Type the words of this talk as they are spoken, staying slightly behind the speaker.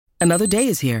Another day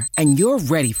is here, and you're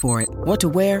ready for it. What to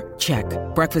wear? Check.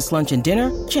 Breakfast, lunch, and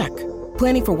dinner? Check.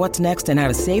 Planning for what's next and how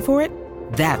to save for it?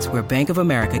 That's where Bank of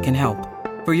America can help.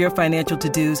 For your financial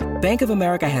to-dos, Bank of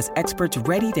America has experts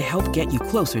ready to help get you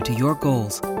closer to your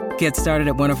goals. Get started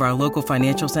at one of our local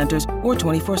financial centers or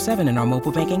 24/7 in our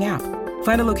mobile banking app.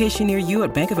 Find a location near you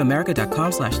at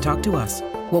bankofamerica.com/talktous.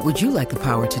 What would you like the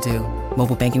power to do?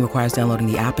 Mobile banking requires downloading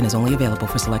the app and is only available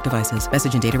for select devices.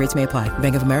 Message and data rates may apply.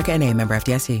 Bank of America N.A., member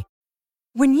FDIC.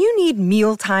 When you need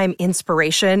mealtime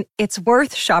inspiration, it's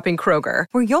worth shopping Kroger,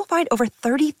 where you'll find over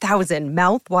 30,000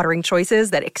 mouth-watering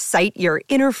choices that excite your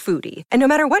inner foodie. And no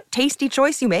matter what tasty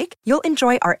choice you make, you'll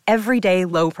enjoy our everyday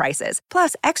low prices,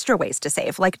 plus extra ways to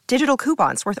save, like digital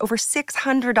coupons worth over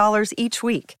 $600 each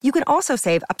week. You can also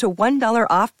save up to $1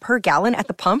 off per gallon at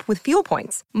the pump with fuel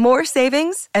points. More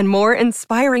savings and more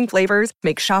inspiring flavors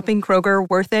make shopping Kroger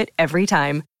worth it every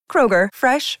time. Kroger,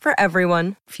 fresh for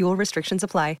everyone. Fuel restrictions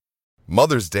apply.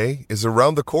 Mother's Day is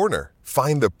around the corner.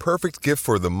 Find the perfect gift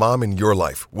for the mom in your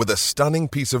life with a stunning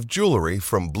piece of jewelry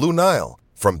from Blue Nile.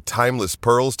 From timeless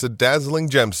pearls to dazzling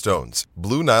gemstones,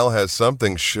 Blue Nile has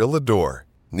something she'll adore.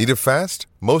 Need it fast?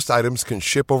 Most items can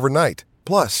ship overnight.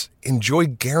 Plus, enjoy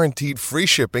guaranteed free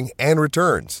shipping and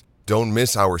returns. Don't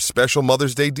miss our special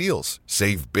Mother's Day deals.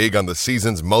 Save big on the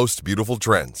season's most beautiful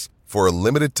trends. For a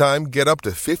limited time, get up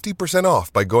to 50%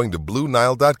 off by going to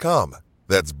BlueNile.com.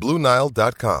 That's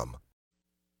BlueNile.com.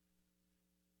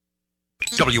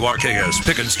 WRKS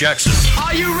Pickens Jackson.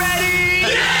 Are you ready?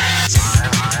 Yes!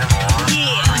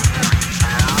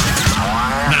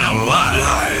 Now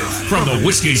live from the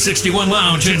Whiskey 61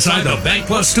 Lounge inside the Bank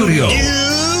Plus studio.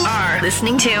 You are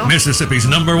listening to Mississippi's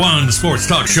 #1 sports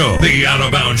talk show, The Out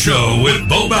of Bounds Show with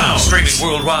Bo Bounds. Streaming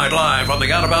worldwide live on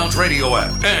the Out of Bounds radio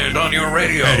app and on your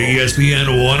radio at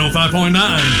ESPN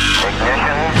 105.9.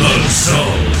 The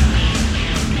Zone.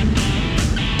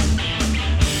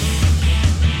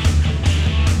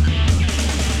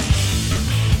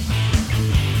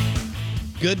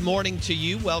 Good morning to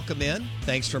you. Welcome in.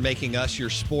 Thanks for making us your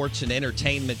sports and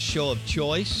entertainment show of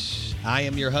choice. I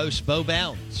am your host, Bo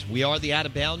Bounds. We are the Out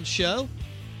of Bounds Show,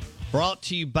 brought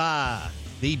to you by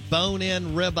the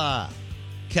Bone-In Ribeye,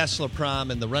 Kessler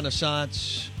Prime and the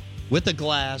Renaissance, with a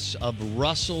glass of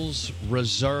Russell's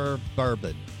Reserve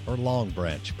Bourbon or Long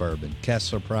Branch Bourbon.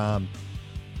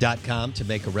 KesslerPrime.com to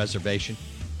make a reservation.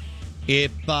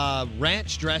 If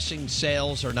ranch dressing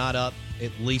sales are not up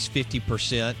at least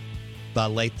 50%, by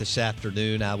late this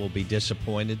afternoon, I will be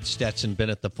disappointed. Stetson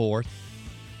Bennett IV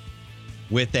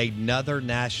with another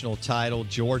national title.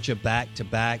 Georgia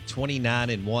back-to-back,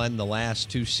 29-1 the last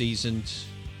two seasons.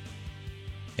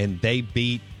 And they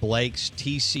beat Blake's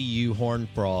TCU Horned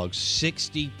Frogs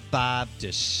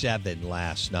 65-7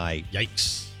 last night.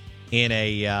 Yikes. In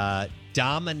a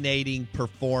dominating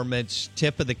performance,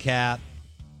 tip of the cap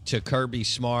to Kirby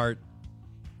Smart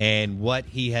and what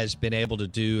he has been able to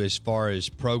do as far as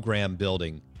program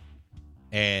building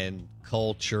and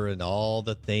culture and all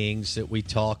the things that we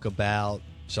talk about.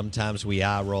 Sometimes we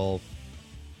eye roll.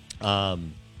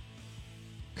 Kirby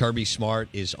Smart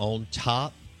is on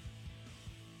top.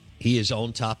 He is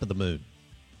on top of the moon.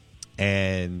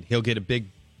 And he'll get a big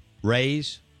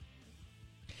raise.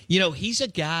 You know, he's a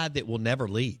guy that will never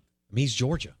leave. I mean, he's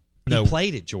Georgia. He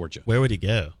played at Georgia. Where would he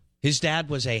go? His dad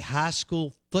was a high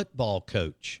school football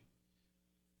coach.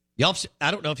 Y'all, I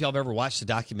don't know if y'all have ever watched the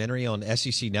documentary on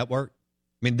SEC Network.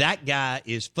 I mean, that guy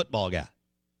is football guy.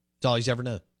 That's all he's ever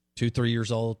known. 2-3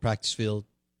 years old, practice field,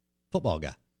 football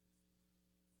guy.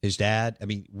 His dad, I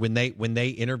mean, when they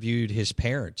interviewed his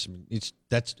parents, I mean, it's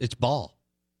ball.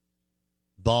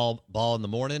 Ball in the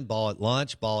morning, ball at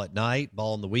lunch, ball at night,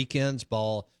 ball on the weekends,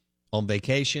 ball on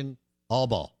vacation, all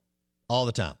ball, all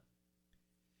the time.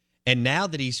 And now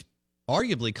that he's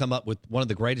arguably come up with one of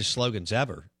the greatest slogans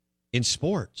ever in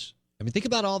sports. I mean, think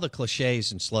about all the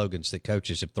cliches and slogans that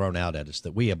coaches have thrown out at us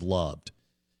that we have loved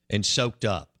and soaked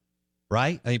up,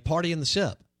 right? I mean, party in the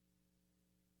sip.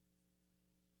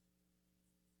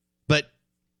 But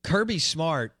Kirby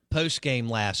Smart, post-game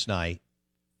last night,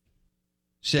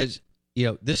 says, you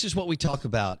know, this is what we talk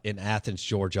about in Athens,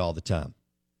 Georgia all the time.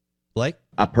 Blake?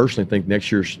 I personally think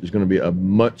next year is going to be a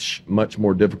much, much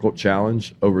more difficult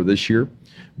challenge over this year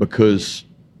because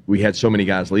we had so many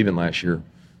guys leaving last year.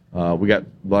 We got a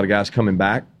lot of guys coming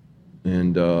back,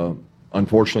 and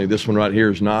unfortunately this one right here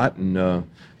is not. And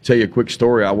tell you a quick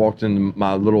story. I walked into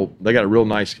they got a real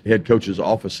nice head coach's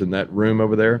office in that room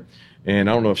over there. And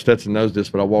I don't know if Stetson knows this,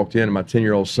 but I walked in and my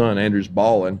 10-year-old son, Andrew's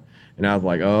bawling. And I was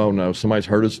like, oh, no, somebody's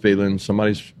hurt his feelings.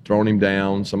 Somebody's thrown him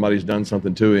down. Somebody's done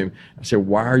something to him. I said,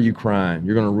 why are you crying?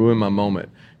 You're going to ruin my moment.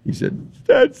 He said,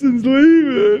 Stetson's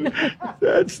leaving.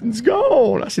 Stetson's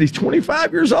gone. I said, he's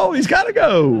 25 years old. He's got to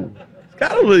go. He's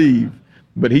got to leave.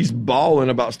 But he's bawling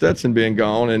about Stetson being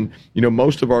gone. And,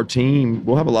 most of our team,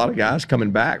 we'll have a lot of guys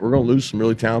coming back. We're going to lose some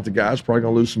really talented guys, probably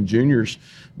going to lose some juniors.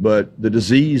 But the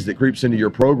disease that creeps into your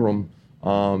program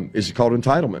is called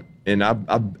entitlement. And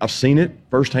I've seen it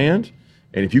firsthand.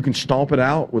 And if you can stomp it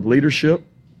out with leadership,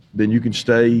 then you can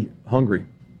stay hungry.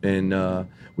 And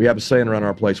we have a saying around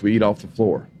our place, we eat off the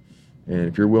floor. And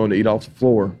if you're willing to eat off the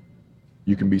floor,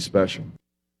 you can be special.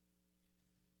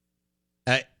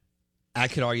 I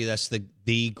could argue that's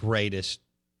the greatest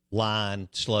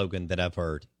slogan that I've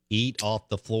heard. Eat off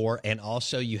the floor, and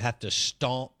also you have to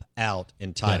stomp out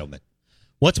entitlement. Yeah.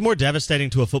 What's more devastating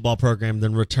to a football program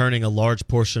than returning a large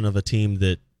portion of a team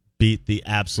that beat the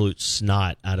absolute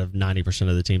snot out of 90%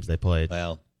 of the teams they played?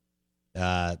 Well,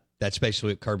 that's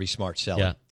basically what Kirby Smart's selling.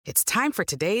 Yeah. It's time for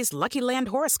today's Lucky Land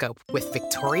horoscope with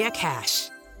Victoria Cash.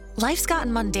 Life's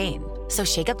gotten mundane, so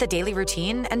shake up the daily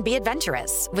routine and be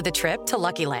adventurous with a trip to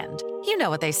Lucky Land. You know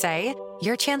what they say,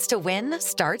 your chance to win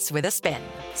starts with a spin.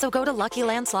 So go to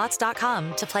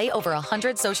LuckyLandSlots.com to play over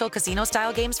 100 social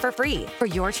casino-style games for free for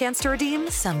your chance to redeem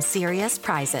some serious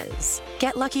prizes.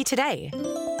 Get lucky today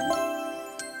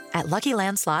at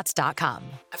LuckyLandSlots.com.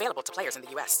 Available to players in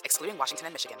the U.S., excluding Washington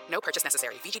and Michigan. No purchase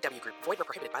necessary. VGW Group. Void where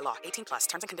prohibited by law. 18+.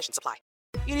 Terms and conditions apply.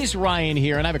 It is Ryan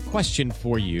here, and I have a question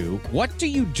for you. What do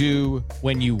you do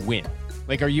when you win?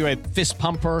 Like, are you a fist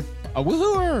pumper, a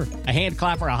woohooer, a hand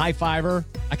clapper, a high fiver?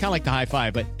 I kind of like the high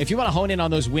five, but if you want to hone in on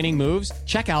those winning moves,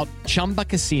 check out Chumba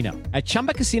Casino. At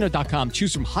ChumbaCasino.com,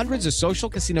 choose from hundreds of social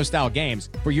casino-style games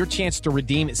for your chance to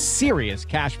redeem serious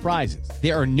cash prizes.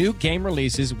 There are new game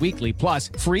releases weekly, plus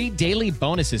free daily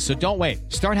bonuses. So don't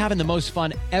wait. Start having the most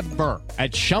fun ever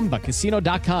at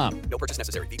ChumbaCasino.com. No purchase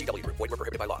necessary. VGW Group. Void where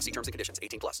prohibited by law. See terms and conditions.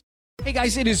 18+. Hey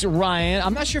guys, it is Ryan.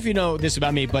 I'm not sure if you know this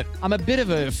about me, but I'm a bit of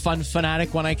a fun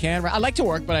fanatic when I can. I like to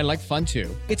work, but I like fun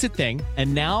too. It's a thing.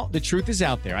 And now the truth is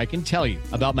out there. I can tell you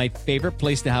about my favorite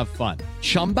place to have fun.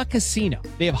 Chumba Casino.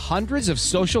 They have hundreds of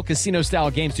social casino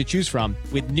style games to choose from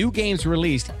with new games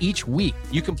released each week.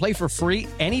 You can play for free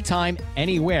anytime,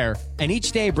 anywhere. And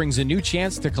each day brings a new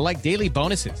chance to collect daily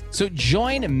bonuses. So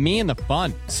join me in the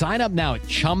fun. Sign up now at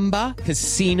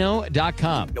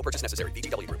ChumbaCasino.com. No purchase necessary.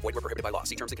 VGW Group. Void where prohibited by law.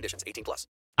 See terms and conditions. 18+.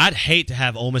 I'd hate to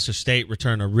have Ole Miss or State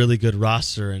return a really good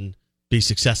roster and be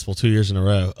successful 2 years in a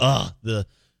row. The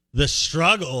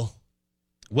struggle.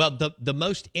 Well, the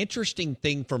most interesting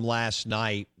thing from last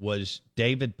night was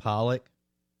David Pollock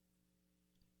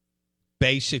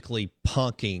basically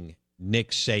punking Nick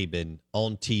Saban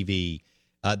on TV.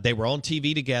 They were on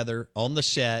TV together on the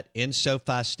set in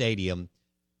SoFi Stadium.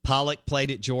 Pollock played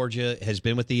at Georgia, has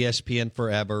been with ESPN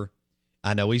forever.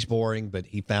 I know he's boring, but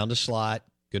he found a slot.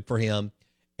 Good for him.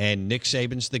 And Nick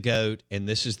Saban's the GOAT, and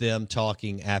this is them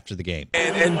talking after the game.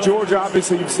 And Georgia,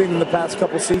 obviously, you've seen in the past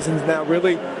couple seasons now,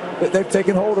 really, they've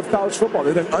taken hold of college football.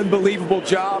 They did an unbelievable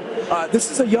job. This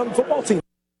is a young football team.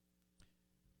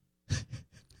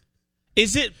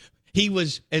 Is it? He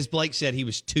was, as Blake said, he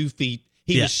was 2 feet.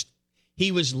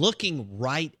 He was looking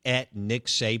right at Nick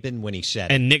Saban when he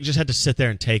said it. And Nick just had to sit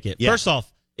there and take it. Yeah. First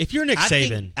off, if you're Nick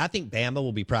Saban. I think Bama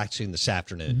will be practicing this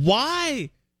afternoon. Why?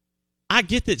 I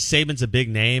get that Saban's a big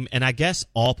name, and I guess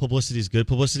all publicity is good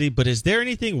publicity, but is there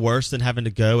anything worse than having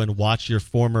to go and watch your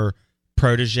former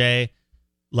protege,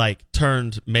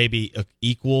 turned maybe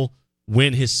equal,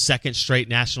 win his second straight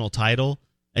national title,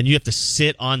 and you have to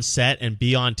sit on set and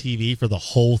be on TV for the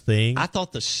whole thing? I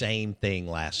thought the same thing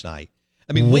last night.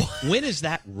 I mean, when has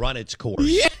that run its course?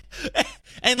 Yeah.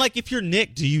 And, if you're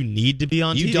Nick, do you need to be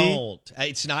on TV? You don't.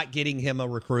 It's not getting him a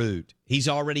recruit. He's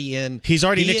already in. He's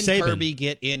already Nick Saban. Kirby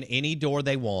get in any door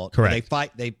they want. Correct.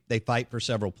 They fight for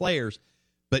several players,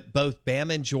 but both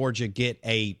Bama and Georgia get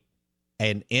an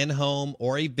in-home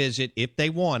or a visit if they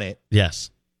want it. Yes.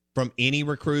 From any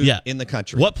recruit in the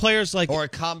country. What players or a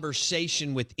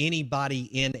conversation with anybody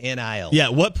in NIL. Yeah.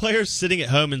 What players sitting at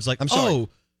home and I'm sorry.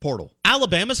 Portal.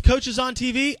 Alabama's coach is on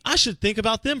TV. I should think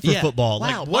about them for football.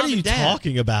 Wow, what are you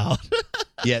talking about?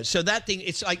 Yeah, so that thing,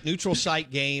 it's like neutral site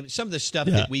game. Some of the stuff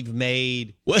that we've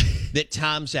made that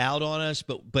times out on us,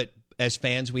 but as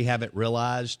fans we haven't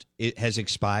realized it has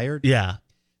expired. Yeah.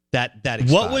 That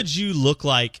expired. What would you look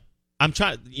like? I'm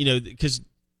trying, because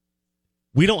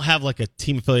we don't have a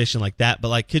team affiliation like that,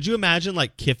 but could you imagine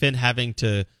Kiffin having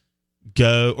to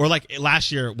go, or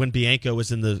last year when Bianco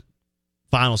was in the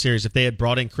final series, if they had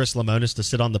brought in Chris Lemonis to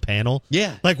sit on the panel.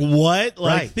 Yeah. What?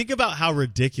 Right. Think about how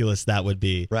ridiculous that would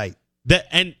be. Right. That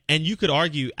and you could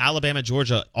argue Alabama,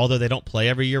 Georgia, although they don't play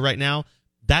every year right now,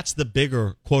 that's the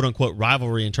bigger quote unquote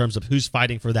rivalry in terms of who's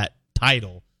fighting for that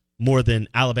title more than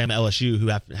Alabama, LSU, who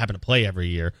happen to play every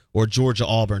year, or Georgia,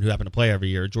 Auburn, who happen to play every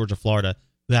year, or Georgia, Florida,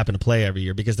 who happen to play every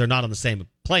year, because they're not on the same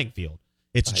playing field.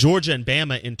 It's Georgia and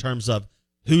Bama in terms of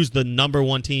who's the number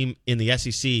one team in the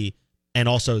SEC and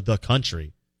also the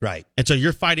country. Right. And so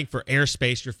you're fighting for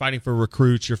airspace, you're fighting for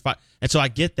recruits, and so I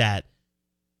get that.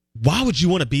 Why would you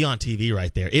want to be on TV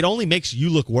right there? It only makes you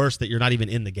look worse that you're not even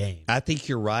in the game. I think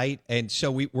you're right. And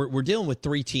so we're dealing with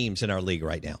 3 teams in our league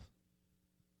right now.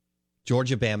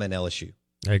 Georgia, Bama, and LSU.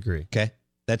 I agree. Okay?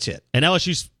 That's it. And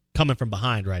LSU's coming from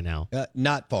behind right now.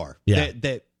 Not far. Yeah.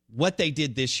 What they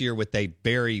did this year with a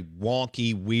very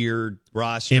wonky, weird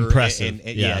roster. Impressive.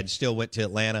 And still went to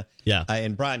Atlanta. Yeah.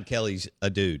 And Brian Kelly's a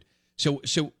dude. So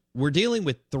we're dealing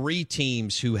with 3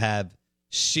 teams who have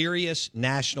serious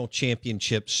national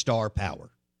championship star power.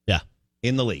 Yeah.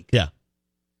 In the league. Yeah.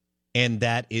 And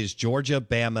that is Georgia,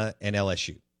 Bama, and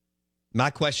LSU. My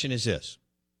question is this.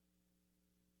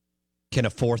 Can a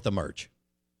 4th emerge?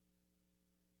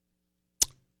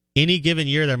 Any given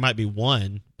year there might be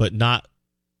one, but not.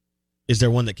 Is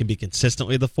there one that can be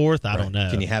consistently the 4th? I don't know.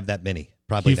 Can you have that many?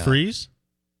 Probably not. Hugh Freeze?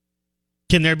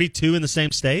 Can there be 2 in the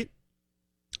same state?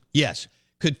 Yes.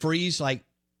 Could Freeze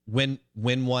win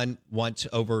one once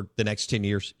over the next 10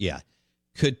 years? Yeah.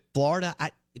 Could Florida?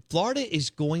 Florida is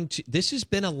going to. This has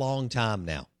been a long time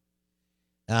now.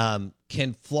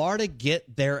 Can Florida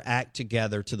get their act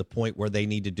together to the point where they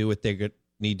need to do what they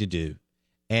need to do?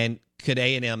 And could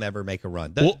A&M ever make a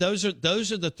run? Those are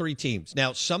the 3 teams.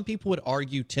 Now, some people would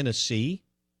argue Tennessee.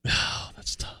 Oh,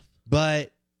 that's tough.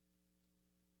 But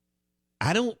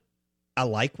I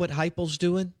like what Heupel's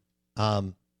doing.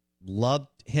 Loved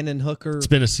Hendon Hooker. It's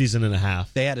been a season and a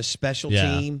half. They had a special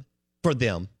team for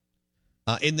them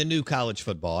in the new college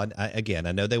football. And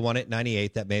I know they won it in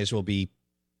 98. That may as well be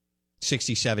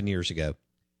 67 years ago.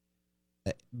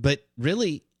 But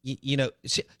really,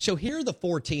 so here are the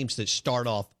 4 teams that start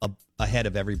off ahead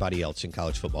of everybody else in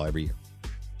college football every year.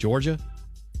 Georgia,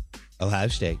 Ohio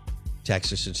State,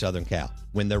 Texas, and Southern Cal,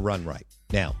 when they're run right.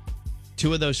 Now,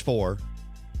 2 of those 4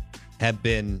 have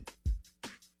been,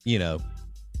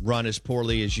 run as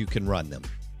poorly as you can run them.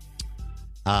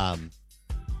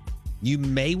 You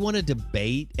may want to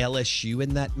debate LSU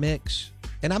in that mix,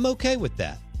 and I'm okay with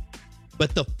that.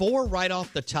 But the 4 right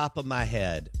off the top of my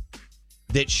head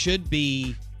that should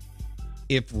be,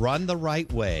 if run the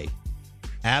right way,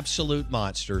 absolute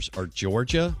monsters are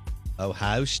Georgia,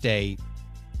 Ohio State,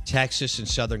 Texas, and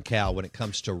Southern Cal when it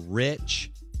comes to rich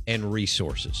and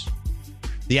resources.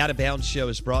 The Out of Bounds Show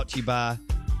is brought to you by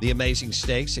the amazing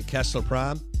steaks at Kessler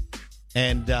Prime.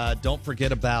 And don't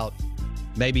forget about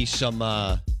maybe some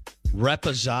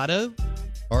Reposado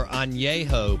or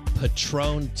Añejo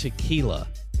Patron Tequila,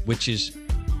 which is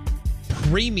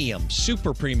premium,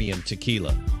 super premium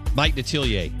tequila. Mike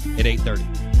Detillier at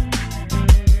 8:30.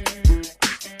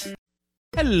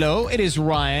 Hello, it is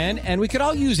Ryan, and we could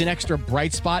all use an extra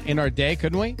bright spot in our day,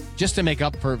 couldn't we? Just to make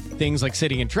up for things like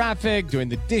sitting in traffic, doing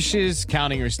the dishes,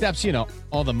 counting your steps,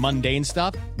 all the mundane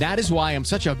stuff. That is why I'm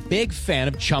such a big fan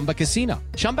of Chumba Casino.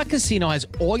 Chumba Casino has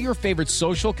all your favorite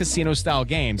social casino-style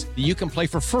games that you can play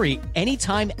for free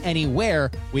anytime, anywhere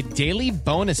with daily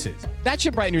bonuses. That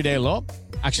should brighten your day a little.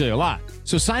 Actually, a lot.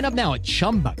 So sign up now at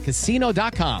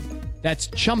ChumbaCasino.com. That's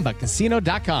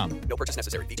ChumbaCasino.com. No purchase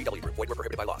necessary. VGW Group. Void where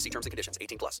prohibited by law. See terms and conditions.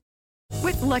 18+.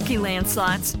 With Lucky Land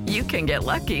Slots, you can get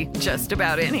lucky just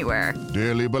about anywhere.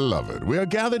 Dearly beloved, we are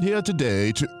gathered here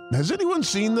today to... Has anyone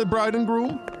seen the bride and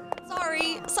groom?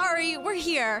 Sorry, we're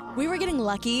here. We were getting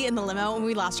lucky in the limo and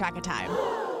we lost track of time.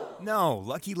 No,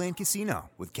 Lucky Land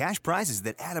Casino. With cash prizes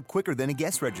that add up quicker than a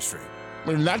guest registry.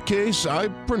 In that case, I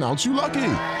pronounce you lucky.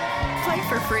 Play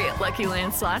for free at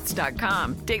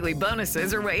LuckyLandSlots.com. Daily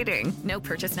bonuses are waiting. No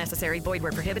purchase necessary. Void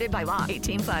where prohibited by law.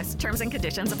 18+. Terms and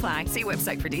conditions apply. See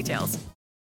website for details.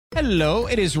 Hello,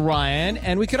 it is Ryan,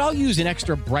 and we could all use an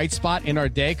extra bright spot in our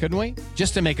day, couldn't we?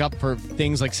 Just to make up for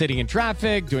things like sitting in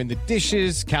traffic, doing the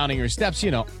dishes, counting your steps,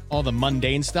 all the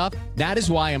mundane stuff. That is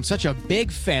why I'm such a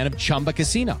big fan of Chumba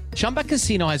Casino. Chumba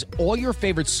Casino has all your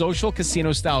favorite social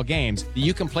casino-style games that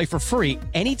you can play for free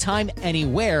anytime,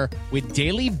 anywhere with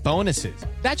daily bonuses.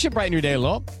 That should brighten your day a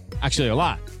little. Actually, a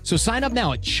lot. So sign up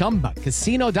now at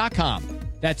ChumbaCasino.com.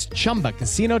 That's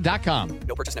ChumbaCasino.com.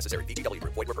 No purchase necessary. VGW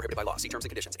Group. Void where prohibited by law. See terms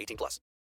and conditions. 18+.